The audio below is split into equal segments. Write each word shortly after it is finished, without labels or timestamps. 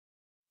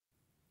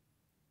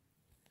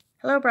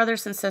Hello,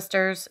 brothers and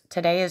sisters.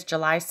 Today is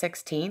July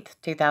 16th,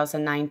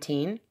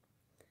 2019.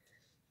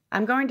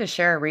 I'm going to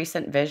share a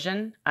recent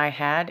vision I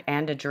had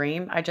and a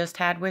dream I just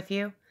had with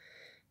you.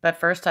 But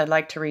first, I'd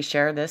like to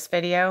reshare this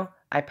video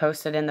I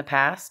posted in the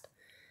past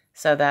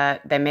so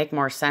that they make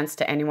more sense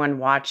to anyone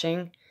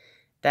watching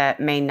that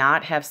may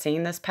not have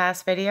seen this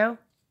past video.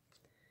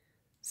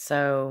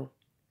 So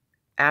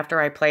after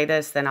I play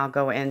this, then I'll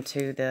go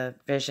into the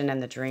vision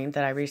and the dream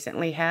that I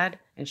recently had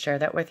and share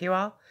that with you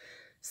all.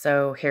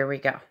 So here we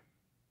go.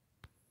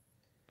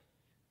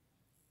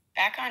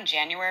 Back on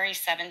January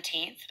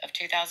 17th of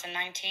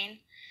 2019,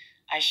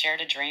 I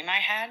shared a dream I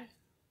had.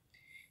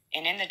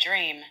 And in the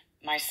dream,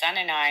 my son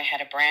and I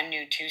had a brand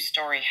new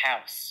 2-story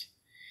house.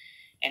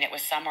 And it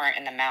was somewhere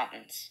in the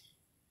mountains.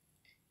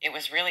 It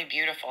was really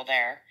beautiful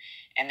there,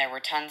 and there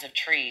were tons of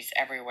trees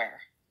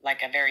everywhere,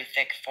 like a very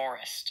thick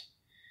forest.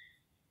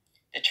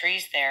 The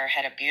trees there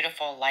had a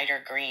beautiful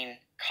lighter green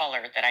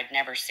color that I'd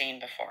never seen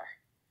before.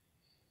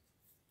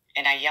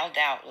 And I yelled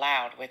out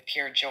loud with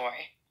pure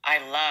joy, "I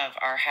love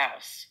our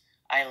house.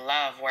 I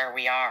love where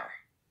we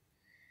are."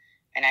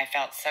 And I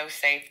felt so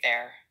safe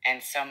there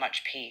and so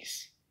much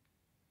peace.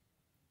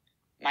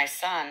 My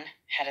son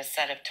had a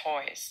set of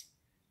toys,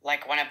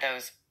 like one of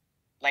those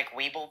like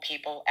Weeble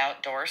People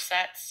outdoor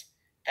sets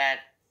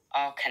that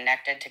all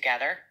connected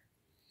together.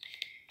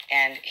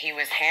 And he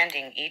was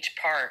handing each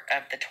part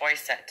of the toy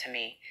set to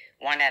me,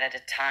 one at a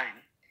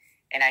time.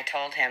 And I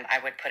told him I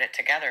would put it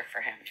together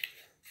for him.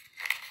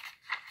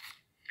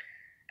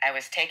 I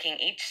was taking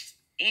each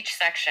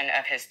section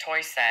of his toy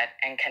set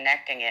and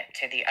connecting it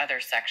to the other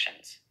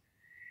sections.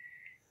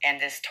 And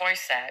this toy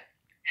set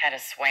had a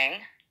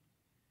swing,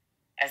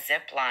 a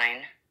zip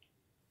line,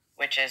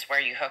 which is where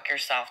you hook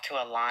yourself to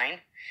a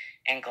line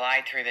and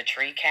glide through the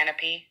tree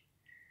canopy.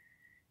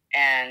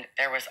 And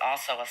there was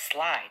also a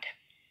slide.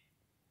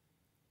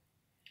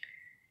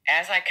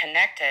 As I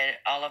connected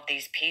all of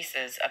these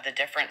pieces of the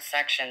different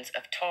sections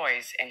of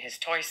toys in his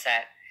toy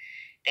set,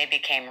 they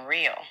became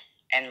real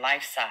and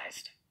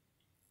life-sized.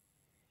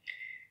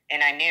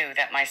 And I knew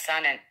that my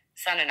son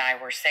and I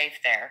were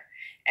safe there,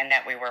 and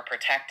that we were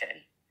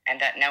protected,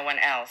 and that no one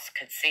else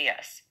could see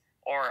us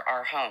or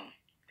our home.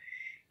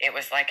 It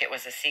was like it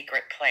was a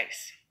secret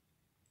place,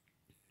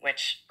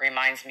 which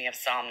reminds me of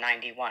Psalm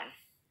 91.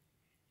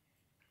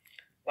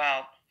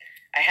 Well,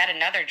 I had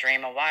another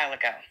dream a while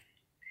ago,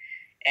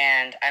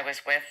 and I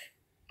was with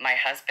my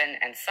husband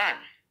and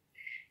son,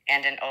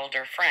 and an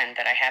older friend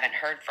that I haven't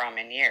heard from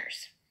in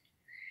years.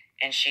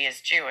 And she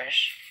is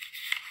Jewish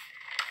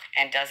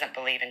and doesn't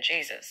believe in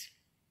Jesus.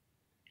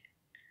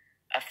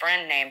 A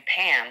friend named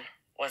Pam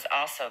was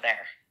also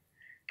there,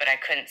 but I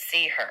couldn't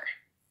see her.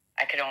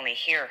 I could only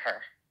hear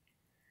her.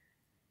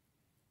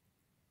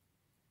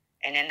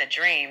 And in the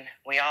dream,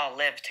 we all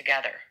lived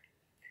together.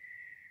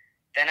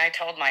 Then I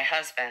told my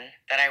husband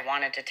that I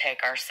wanted to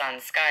take our son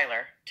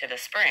Skylar to the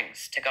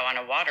springs to go on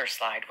a water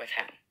slide with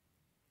him.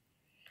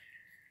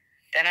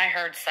 Then I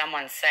heard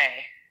someone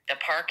say, "The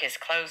park is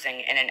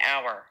closing in an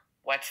hour.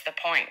 What's the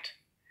point?"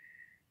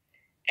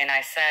 And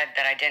I said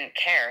that I didn't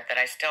care, that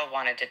I still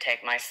wanted to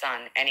take my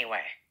son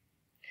anyway.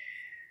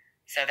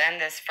 So then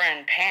this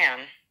friend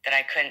Pam, that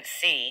I couldn't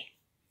see,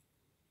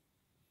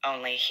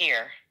 only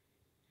hear,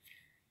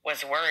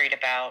 was worried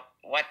about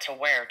what to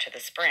wear to the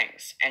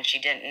springs, and she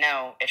didn't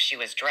know if she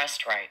was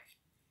dressed right.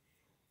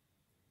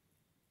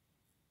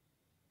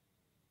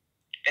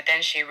 But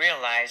then she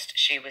realized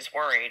she was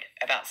worried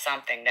about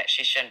something that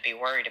she shouldn't be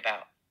worried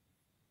about.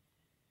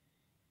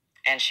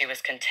 And she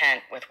was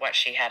content with what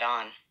she had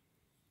on.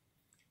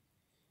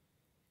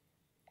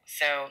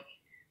 So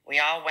we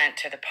all went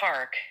to the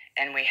park,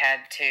 and we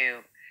had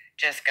to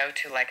just go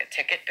to like a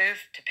ticket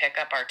booth to pick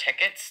up our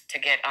tickets to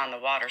get on the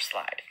water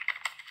slide.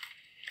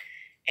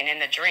 And in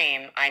the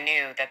dream, I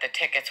knew that the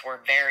tickets were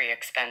very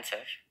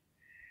expensive,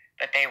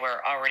 but they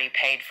were already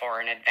paid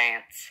for in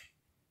advance.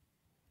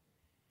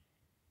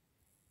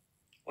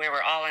 We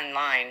were all in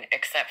line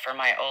except for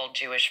my old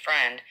Jewish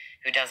friend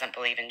who doesn't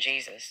believe in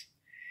Jesus.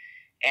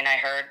 And I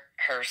heard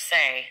her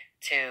say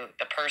to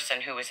the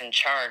person who was in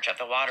charge of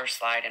the water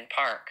slide and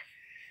park,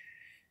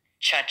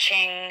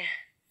 "Cha-ching,"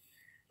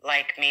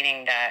 like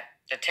meaning that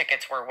the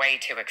tickets were way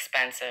too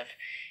expensive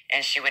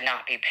and she would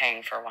not be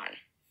paying for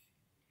one.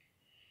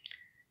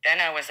 Then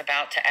I was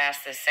about to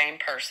ask the same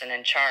person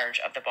in charge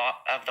of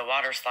the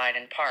water slide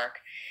and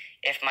park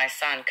if my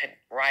son could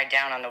ride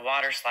down on the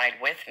water slide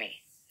with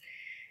me.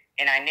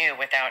 And I knew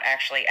without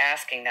actually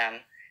asking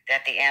them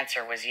that the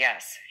answer was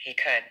yes, he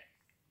could.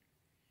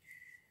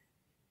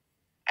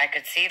 I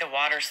could see the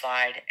water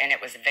slide, and it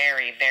was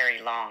very, very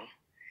long.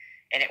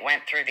 And it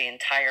went through the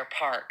entire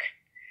park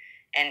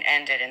and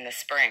ended in the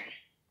spring.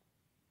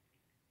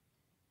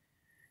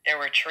 There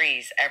were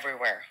trees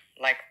everywhere,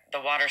 like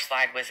the water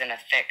slide was in a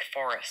thick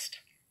forest.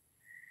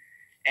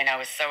 And I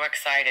was so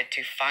excited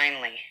to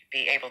finally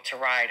be able to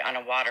ride on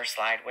a water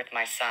slide with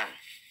my son.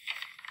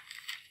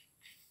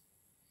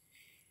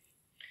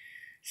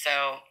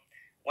 So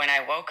when I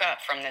woke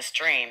up from this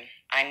dream,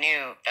 I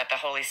knew that the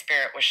Holy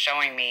Spirit was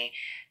showing me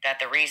that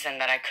the reason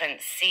that I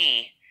couldn't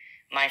see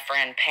My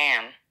friend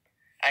Pam,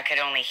 I could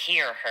only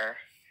hear her,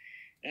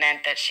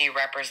 meant that she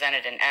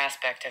represented an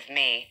aspect of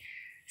me,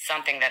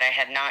 something that I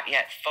had not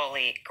yet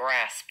fully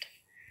grasped,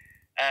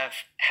 of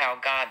how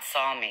God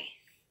saw me.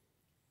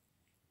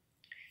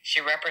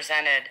 She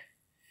represented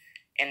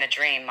in the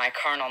dream my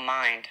carnal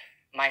mind,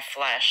 my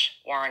flesh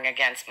warring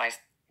against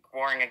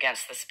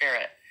the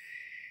spirit,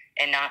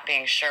 and not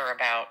being sure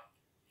about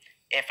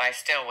if I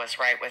still was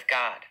right with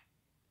God.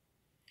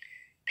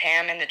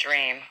 Pam in the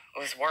dream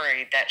was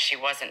worried that she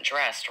wasn't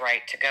dressed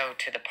right to go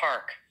to the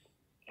park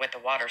with the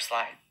water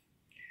slide.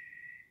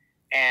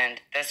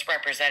 And this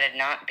represented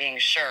not being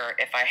sure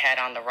if I had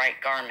on the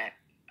right garment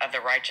of the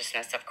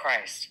righteousness of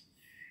Christ.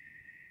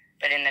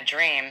 But in the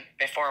dream,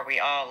 before we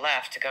all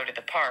left to go to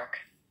the park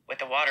with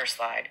the water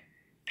slide,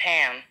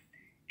 Pam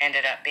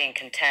ended up being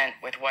content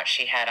with what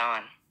she had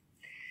on,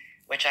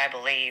 which I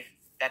believe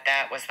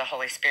that was the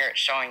Holy Spirit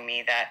showing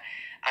me that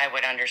I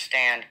would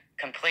understand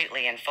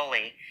completely and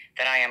fully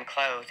that I am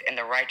clothed in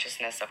the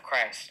righteousness of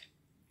Christ,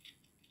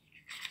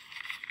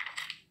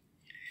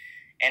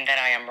 and that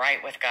I am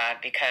right with God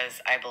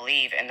because I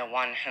believe in the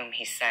one whom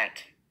he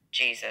sent,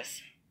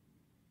 Jesus.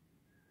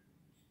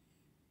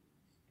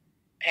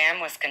 Pam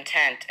was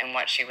content in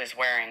what she was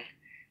wearing,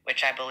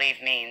 which I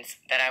believe means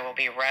that I will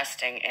be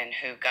resting in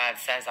who God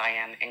says I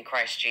am in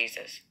Christ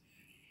Jesus.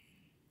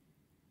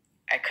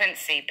 I couldn't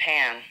see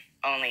Pam,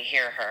 only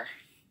hear her.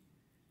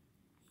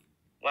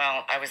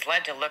 Well, I was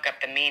led to look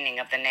up the meaning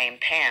of the name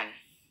Pam,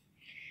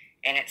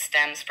 and it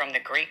stems from the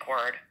Greek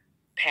word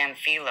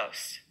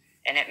Pamphilos,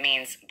 and it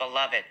means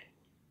beloved.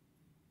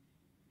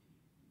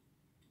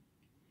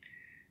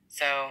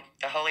 So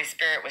the Holy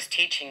Spirit was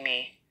teaching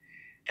me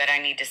that I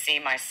need to see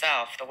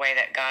myself the way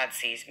that God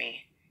sees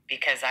me,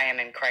 because I am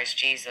in Christ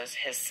Jesus,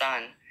 his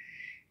Son,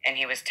 and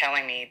he was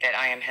telling me that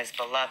I am his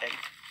beloved.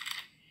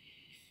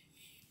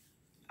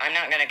 I'm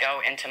not going to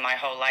go into my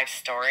whole life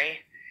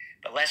story,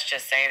 but let's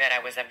just say that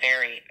I was a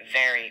very,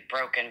 very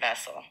broken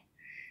vessel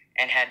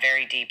and had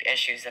very deep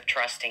issues of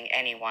trusting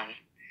anyone,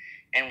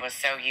 and was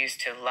so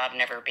used to love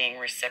never being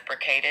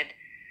reciprocated,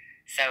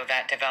 so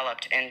that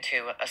developed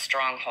into a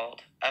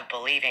stronghold of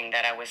believing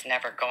that I was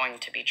never going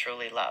to be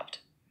truly loved.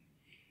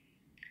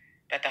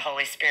 But the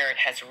Holy Spirit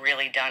has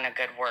really done a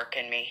good work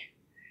in me,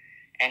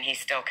 and he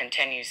still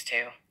continues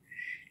to,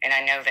 and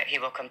I know that he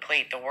will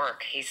complete the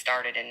work he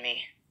started in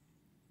me.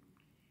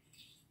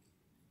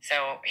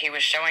 So he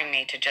was showing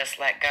me to just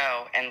let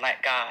go and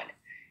let God,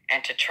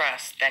 and to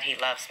trust that he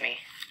loves me.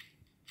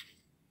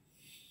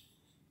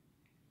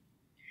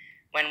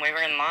 When we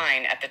were in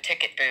line at the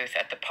ticket booth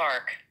at the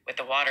park with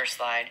the water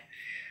slide,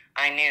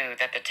 I knew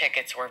that the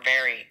tickets were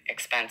very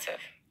expensive,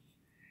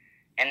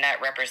 and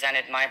that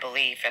represented my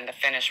belief in the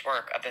finished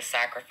work of the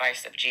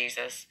sacrifice of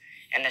Jesus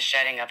and the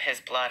shedding of his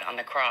blood on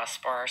the cross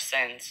for our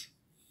sins.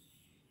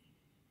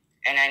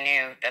 And I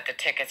knew that the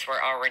tickets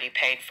were already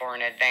paid for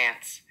in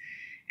advance,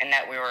 and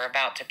that we were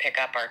about to pick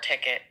up our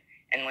ticket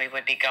and we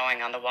would be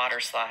going on the water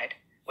slide,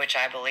 which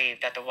I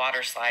believe that the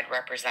water slide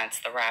represents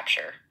the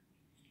rapture.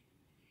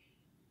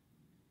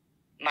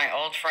 My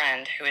old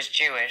friend, who is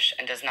Jewish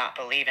and does not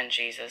believe in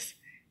Jesus,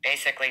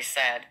 basically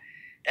said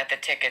that the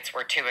tickets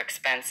were too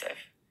expensive,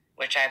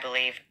 which I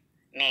believe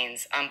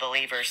means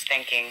unbelievers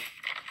thinking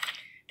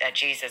that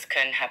Jesus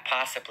couldn't have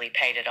possibly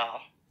paid it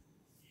all.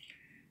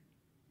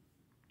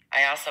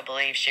 I also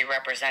believe she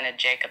represented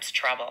Jacob's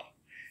trouble,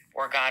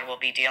 where God will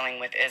be dealing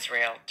with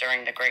Israel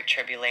during the Great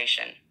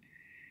Tribulation.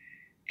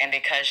 And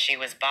because she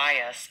was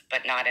by us,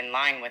 but not in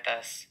line with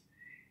us,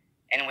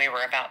 and we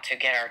were about to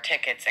get our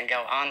tickets and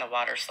go on the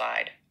water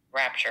slide,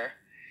 rapture,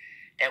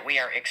 that we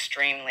are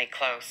extremely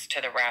close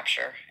to the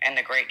rapture and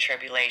the Great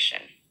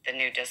Tribulation, the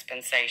new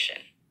dispensation.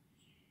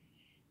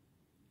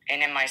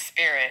 And in my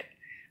spirit,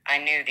 I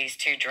knew these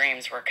two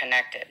dreams were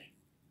connected.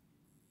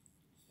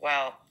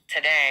 Well,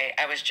 today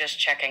I was just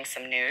checking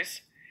some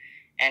news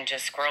and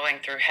just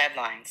scrolling through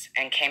headlines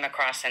and came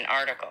across an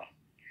article.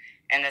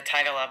 And the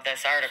title of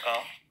this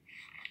article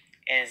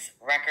is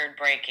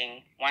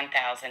Record-Breaking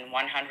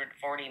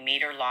 1,140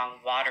 meter long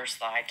water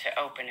slide to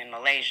open in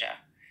Malaysia.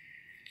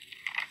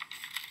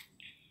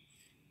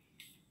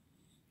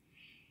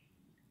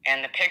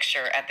 And the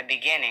picture at the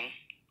beginning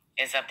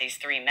is of these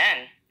three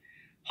men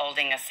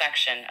holding a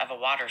section of a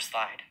water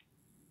slide.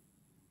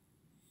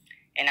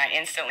 And I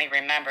instantly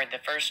remembered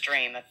the first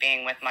dream of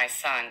being with my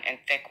son in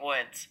thick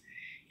woods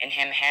and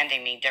him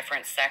handing me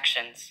different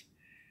sections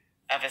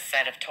of a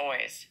set of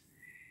toys.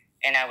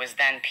 And I was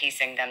then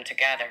piecing them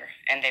together,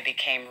 and they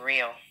became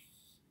real.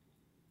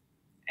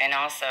 And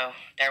also,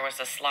 there was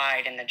a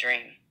slide in the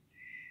dream,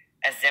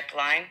 a zip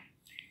line,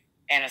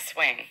 and a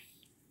swing.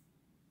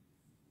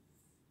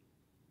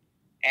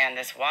 And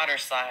this water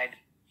slide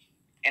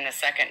in the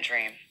second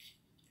dream.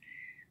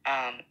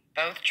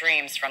 Both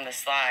dreams from the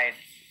slide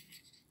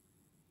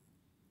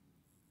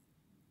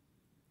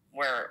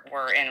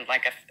were in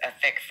like a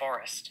thick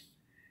forest.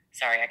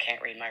 Sorry, I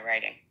can't read my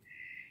writing.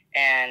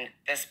 And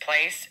this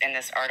place in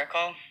this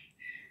article,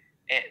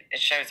 it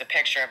shows a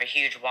picture of a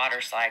huge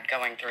water slide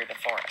going through the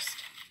forest.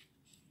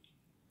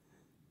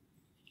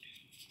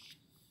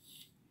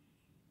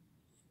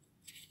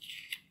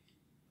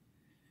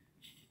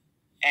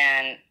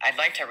 I'd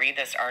like to read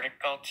this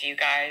article to you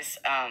guys,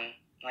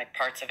 like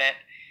parts of it.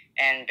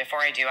 And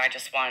before I do, I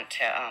just want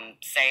to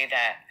say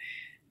that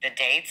the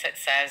dates it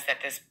says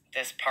that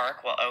this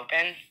park will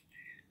open,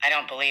 I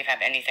don't believe have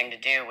anything to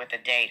do with the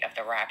date of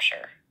the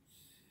rapture.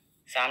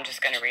 So I'm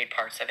just going to read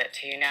parts of it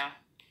to you now.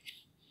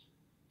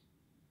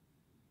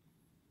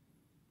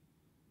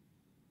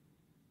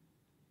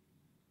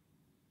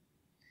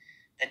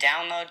 The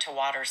download to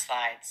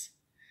Waterslides.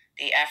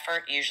 The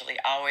effort usually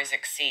always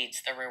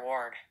exceeds the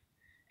reward,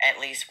 at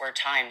least where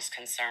time's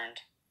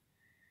concerned.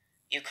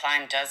 You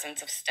climb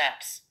dozens of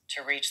steps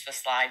to reach the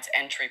slide's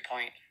entry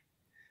point,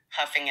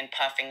 huffing and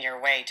puffing your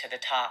way to the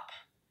top,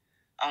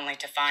 only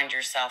to find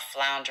yourself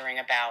floundering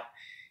about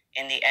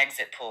in the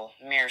exit pool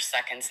mere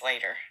seconds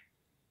later.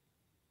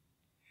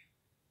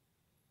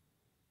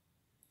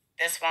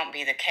 This won't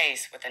be the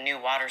case with a new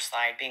water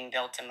slide being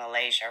built in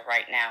Malaysia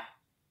right now.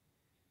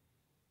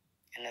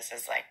 And this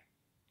is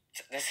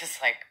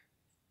like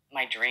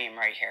my dream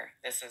right here.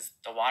 This is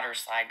the water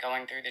slide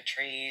going through the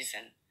trees.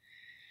 And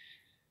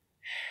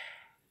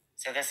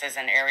so this is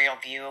an aerial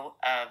view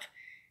of,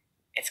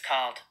 this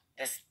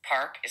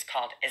park is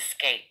called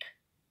Escape.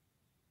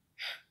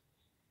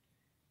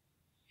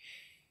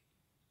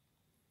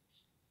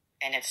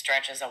 And it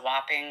stretches a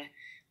whopping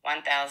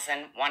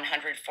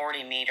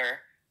 1,140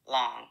 meter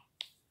long.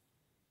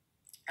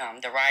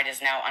 The ride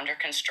is now under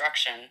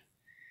construction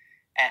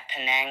at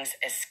Penang's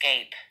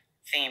Escape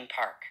theme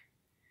park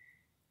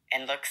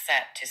and looks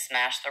set to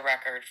smash the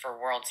record for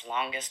world's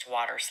longest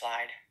water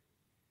slide.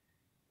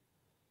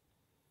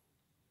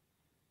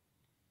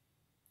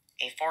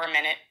 A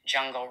 4-minute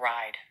jungle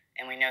ride,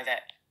 and we know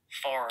that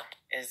 4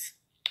 is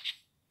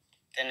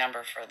the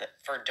number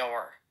for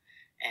door,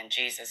 and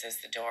Jesus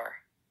is the door.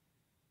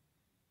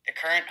 The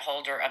current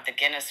holder of the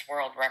Guinness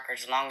World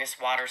Record's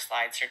longest water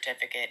slide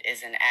certificate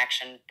is in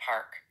Action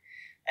Park,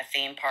 a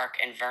theme park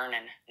in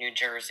Vernon, New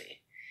Jersey.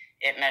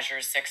 It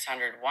measures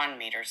 601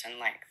 meters in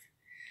length.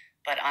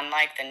 But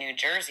unlike the New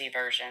Jersey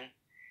version,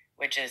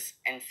 which is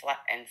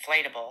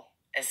inflatable,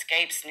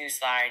 Escape's new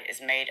slide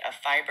is made of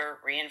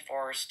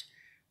fiber-reinforced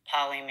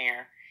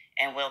polymer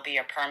and will be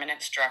a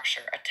permanent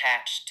structure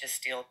attached to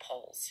steel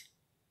poles.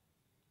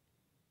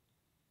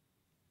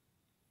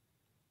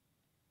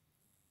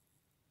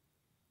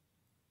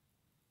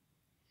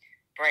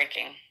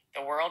 Breaking.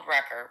 The world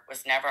record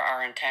was never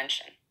our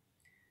intention,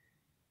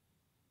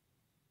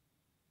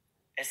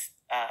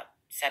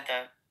 said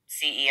the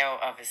CEO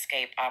of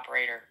Escape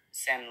operator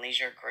Sim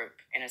Leisure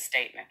Group in a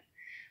statement.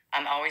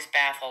 I'm always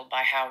baffled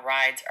by how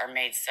rides are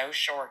made so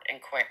short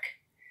and quick.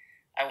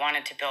 I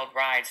wanted to build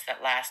rides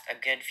that last a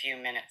good few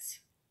minutes.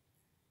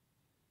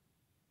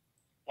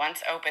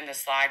 Once open, the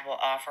slide will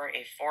offer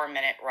a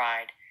 4-minute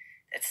ride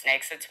that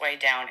snakes its way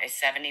down a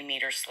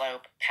 70-meter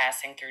slope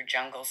passing through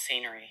jungle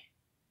scenery.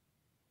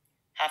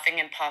 Huffing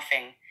and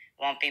puffing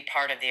won't be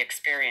part of the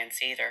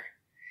experience either.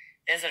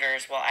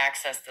 Visitors will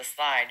access the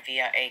slide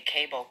via a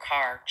cable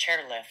car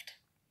chairlift.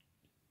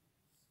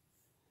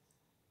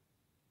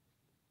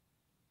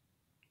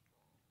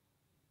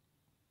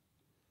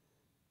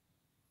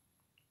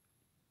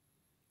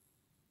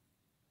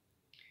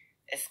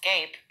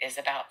 Escape is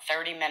about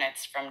 30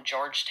 minutes from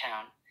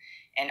Georgetown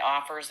and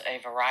offers a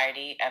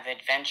variety of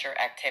adventure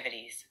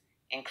activities,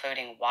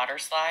 including water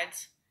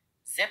slides,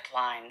 zip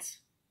lines,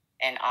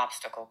 and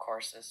obstacle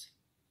courses.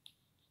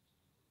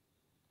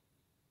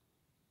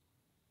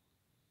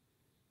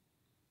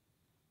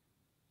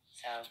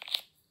 So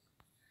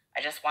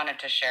I just wanted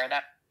to share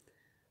that.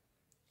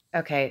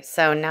 Okay,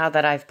 so now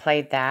that I've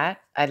played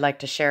that, I'd like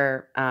to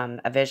share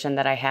a vision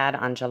that I had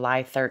on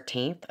July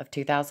 13th of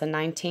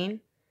 2019.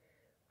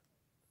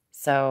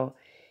 So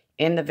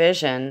in the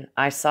vision,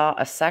 I saw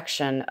a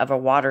section of a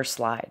water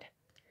slide,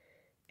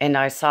 and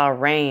I saw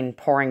rain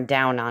pouring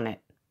down on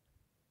it.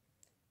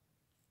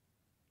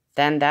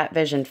 Then that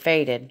vision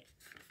faded,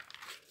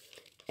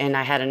 and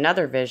I had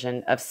another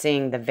vision of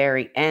seeing the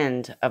very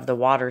end of the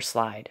water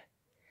slide,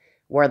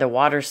 where the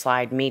water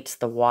slide meets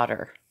the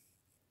water,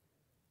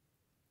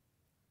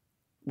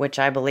 which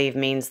I believe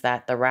means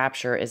that the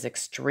rapture is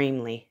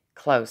extremely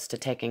close to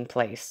taking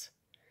place.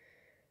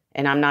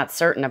 And I'm not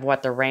certain of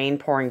what the rain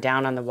pouring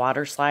down on the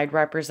water slide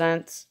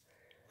represents.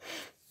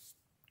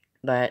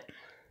 But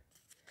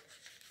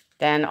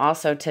then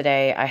also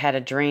today I had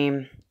a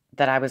dream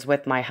that I was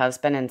with my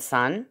husband and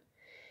son,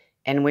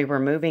 and we were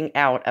moving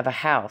out of a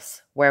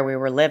house where we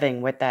were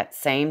living with that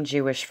same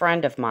Jewish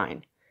friend of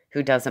mine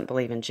who doesn't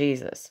believe in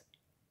Jesus.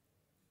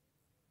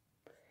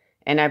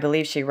 And I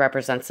believe she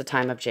represents the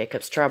time of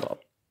Jacob's trouble.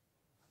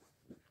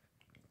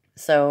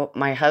 So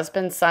my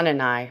husband's son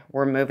and I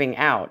were moving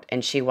out,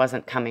 and she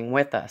wasn't coming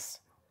with us.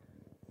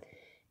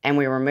 And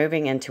we were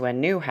moving into a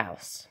new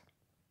house.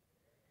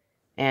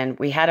 And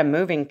we had a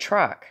moving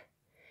truck.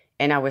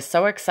 And I was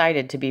so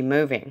excited to be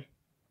moving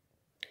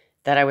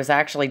that I was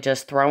actually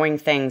just throwing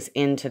things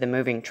into the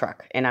moving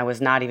truck. And I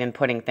was not even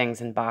putting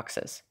things in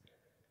boxes.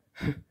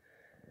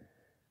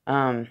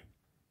 And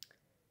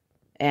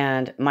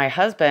my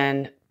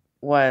husband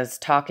was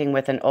talking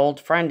with an old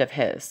friend of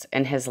his,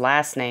 and his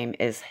last name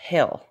is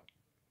Hill.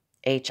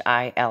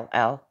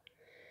 Hill.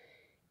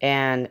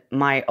 And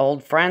my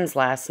old friend's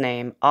last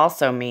name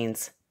also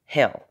means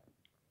hill.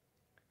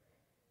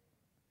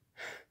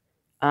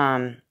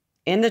 In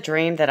the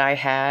dream that I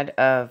had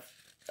of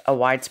a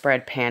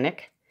Widespread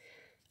Panic,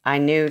 I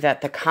knew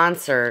that the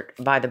concert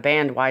by the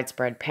band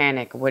Widespread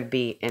Panic would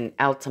be in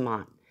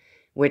Altamont,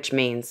 which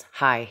means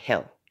high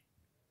hill.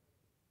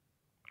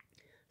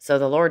 So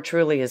the Lord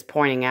truly is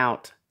pointing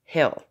out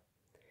hill.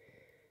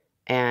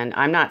 And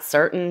I'm not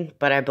certain,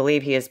 but I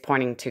believe he is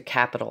pointing to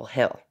Capitol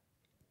Hill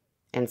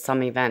and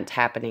some event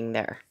happening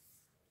there.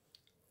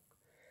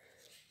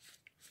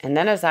 And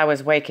then as I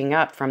was waking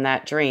up from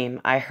that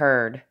dream, I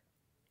heard,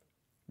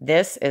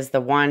 "This is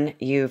the one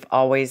you've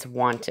always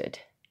wanted."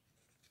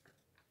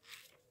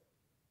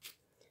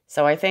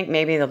 So I think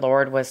maybe the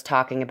Lord was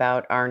talking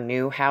about our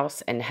new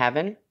house in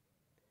heaven,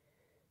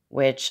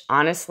 which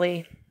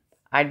honestly,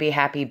 I'd be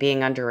happy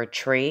being under a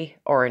tree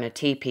or in a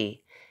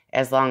teepee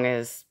as long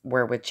as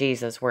we're with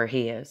Jesus where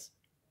he is.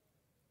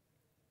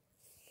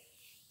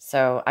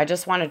 So I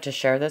just wanted to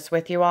share this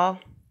with you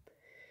all.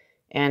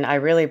 And I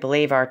really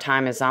believe our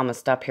time is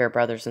almost up here,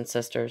 brothers and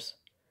sisters.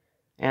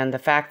 And the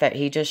fact that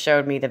he just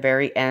showed me the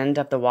very end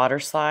of the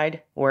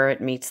waterslide where it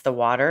meets the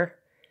water,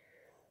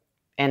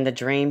 and the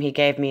dream he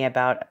gave me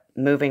about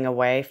moving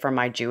away from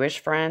my Jewish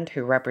friend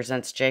who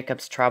represents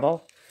Jacob's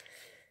trouble,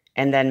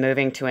 and then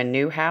moving to a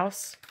new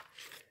house,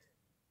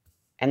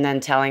 and then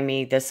telling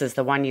me this is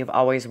the one you've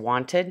always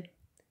wanted,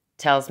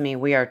 tells me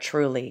we are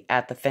truly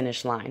at the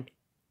finish line.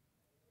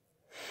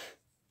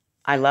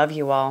 I love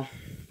you all.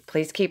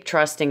 Please keep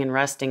trusting and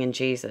resting in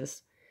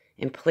Jesus.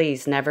 And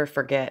please never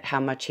forget how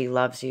much he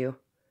loves you.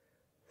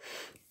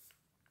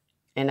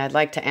 And I'd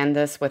like to end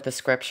this with a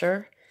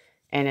scripture,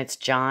 and it's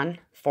John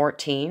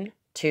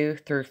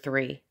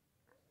 14:2-3.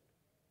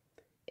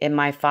 In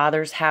my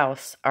Father's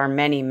house are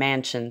many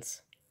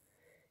mansions.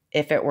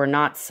 If it were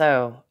not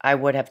so, I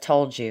would have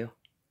told you.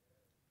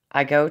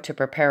 I go to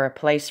prepare a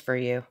place for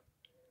you.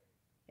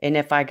 And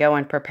if I go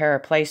and prepare a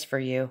place for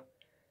you,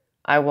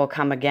 I will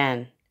come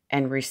again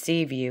and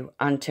receive you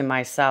unto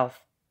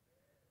myself,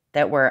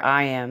 that where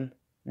I am,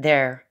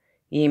 there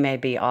ye may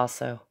be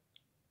also.